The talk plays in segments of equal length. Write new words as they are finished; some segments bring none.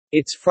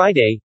It's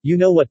Friday, you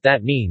know what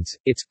that means,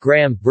 it's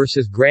Graham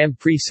versus Graham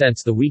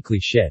presents the weekly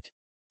shit.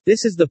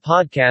 This is the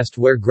podcast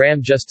where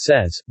Graham just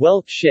says,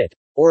 well, shit,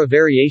 or a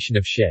variation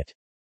of shit.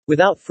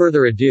 Without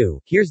further ado,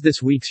 here's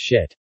this week's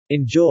shit.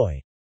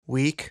 Enjoy.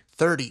 Week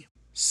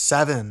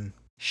 37.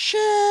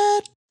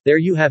 Shit! There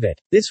you have it.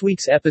 This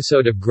week's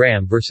episode of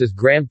Graham versus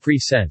Graham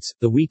presents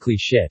the weekly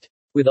shit.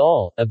 With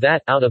all of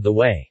that out of the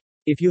way.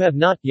 If you have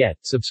not yet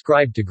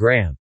subscribed to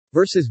Graham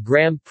versus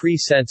Graham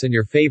presents on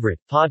your favorite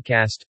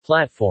podcast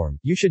platform,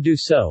 you should do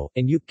so,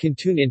 and you can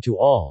tune into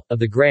all of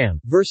the Graham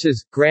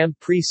versus Graham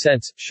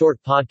presents short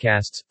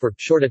podcasts for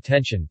short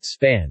attention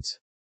spans.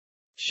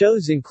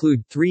 Shows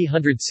include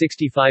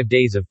 365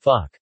 Days of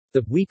Fuck,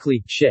 the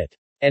weekly shit,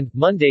 and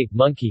Monday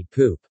Monkey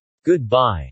Poop. Goodbye.